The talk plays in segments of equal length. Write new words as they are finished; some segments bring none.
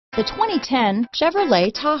The 2010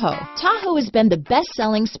 Chevrolet Tahoe. Tahoe has been the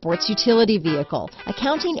best-selling sports utility vehicle,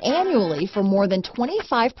 accounting annually for more than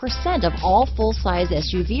 25% of all full-size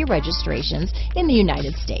SUV registrations in the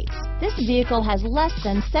United States. This vehicle has less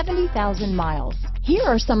than 70,000 miles. Here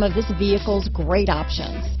are some of this vehicle's great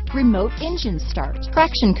options: remote engine start,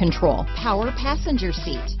 traction control, power passenger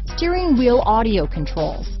seat, steering wheel audio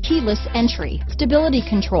controls, keyless entry, stability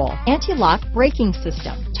control, anti-lock braking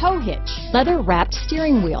system, tow hitch, leather-wrapped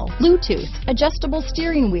steering wheel, Bluetooth, adjustable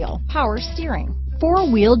steering wheel, power steering,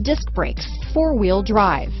 four-wheel disc brakes, four-wheel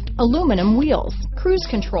drive, aluminum wheels, cruise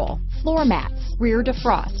control, floor mats, rear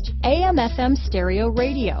defrost, AM/FM stereo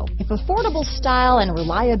radio. If affordable style and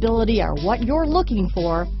reliability are what you're looking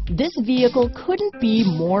for, this vehicle couldn't be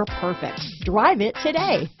more perfect. Drive it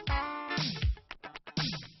today.